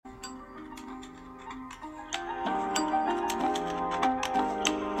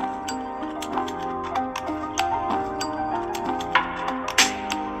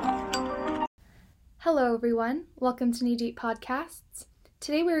everyone. Welcome to Knee Deep Podcasts.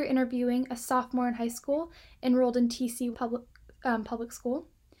 Today we're interviewing a sophomore in high school enrolled in TC Public School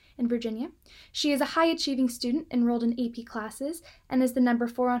in Virginia. She is a high-achieving student enrolled in AP classes and is the number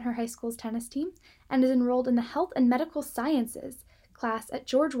 4 on her high school's tennis team and is enrolled in the Health and Medical Sciences class at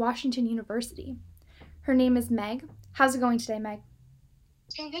George Washington University. Her name is Meg. How's it going today, Meg?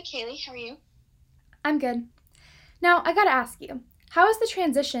 It's going good, Kaylee. How are you? I'm good. Now, I gotta ask you, how is the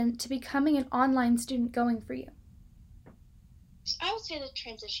transition to becoming an online student going for you? So I would say the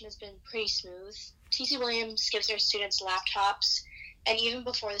transition has been pretty smooth. TC Williams gives their students laptops, and even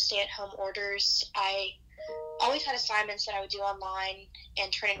before the stay-at-home orders, I always had assignments that I would do online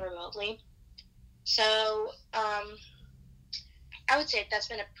and turn in remotely. So I would say that's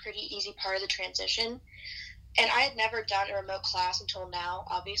been a pretty easy part of the transition. And I had never done a remote class until now,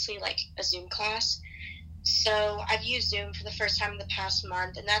 obviously, like a Zoom class. So I've used Zoom for the first time in the past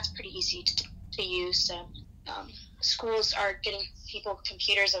month, and that's pretty easy to use. So schools are getting people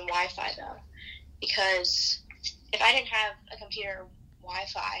computers and Wi-Fi, though, because if I didn't have a computer or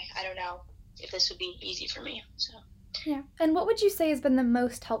Wi-Fi, I don't know if this would be easy for me. So yeah. And what would you say has been the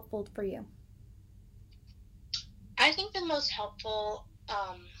most helpful for you? I think the most helpful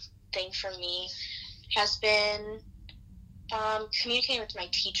thing for me has been communicating with my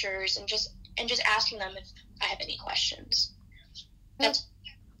teachers and just asking them if I have any questions. That's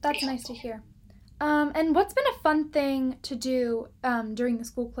nice to hear. And what's been a fun thing to do during the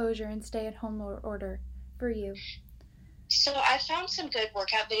school closure and stay-at-home order for you? So I found some good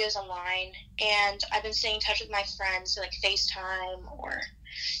workout videos online, and I've been staying in touch with my friends, so like FaceTime or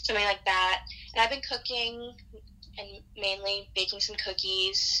something like that. And I've been cooking and mainly baking some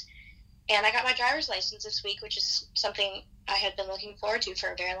cookies. And I got my driver's license this week, which is something I had been looking forward to for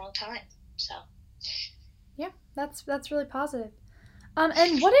a very long time. So, yeah, that's really positive.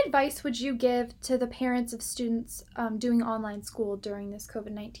 And what advice would you give to the parents of students doing online school during this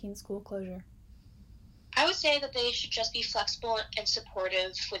COVID-19 school closure? I would say that they should just be flexible and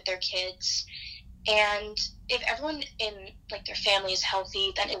supportive with their kids. And if everyone in their family is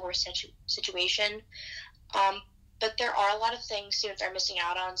healthy, then it's a worse situation. But there are a lot of things students are missing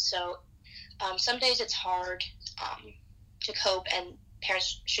out on. So some days it's hard to cope, and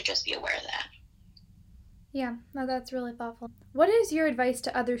parents should just be aware of that. Yeah, no, that's really thoughtful. What is your advice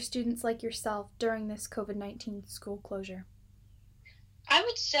to other students like yourself during this COVID-19 school closure? I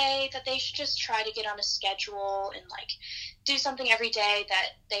would say that they should just try to get on a schedule and do something every day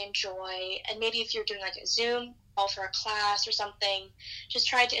that they enjoy. And maybe if you're doing a Zoom call for a class or something, just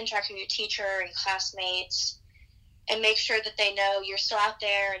try to interact with your teacher and classmates and make sure that they know you're still out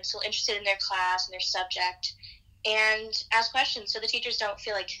there and still interested in their class and their subject, and ask questions so the teachers don't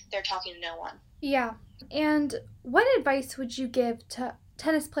feel like they're talking to no one. Yeah. And what advice would you give to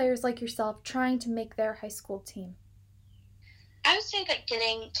tennis players like yourself trying to make their high school team? I would say that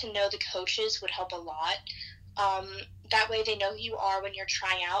getting to know the coaches would help a lot. That way they know who you are when you're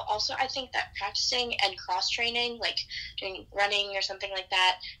trying out. Also, I think that practicing and cross-training, like doing running or something like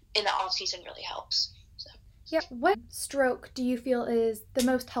that in the off-season really helps. So. Yeah. What stroke do you feel is the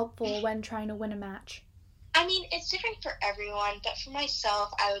most helpful when trying to win a match? I mean, it's different for everyone, but for myself,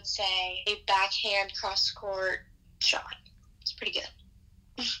 I would say a backhand cross-court shot. It's pretty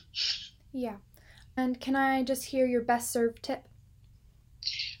good. Yeah. And can I just hear your best serve tip?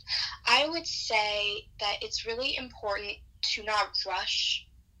 I would say that it's really important to not rush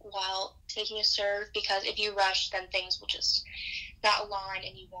while taking a serve, because if you rush, then things will just not align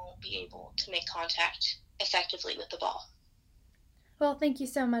and you won't be able to make contact effectively with the ball. Well, thank you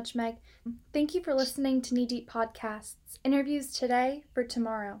so much, Meg. Thank you for listening to Knee Deep Podcasts, interviews today for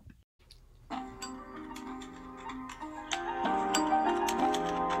tomorrow.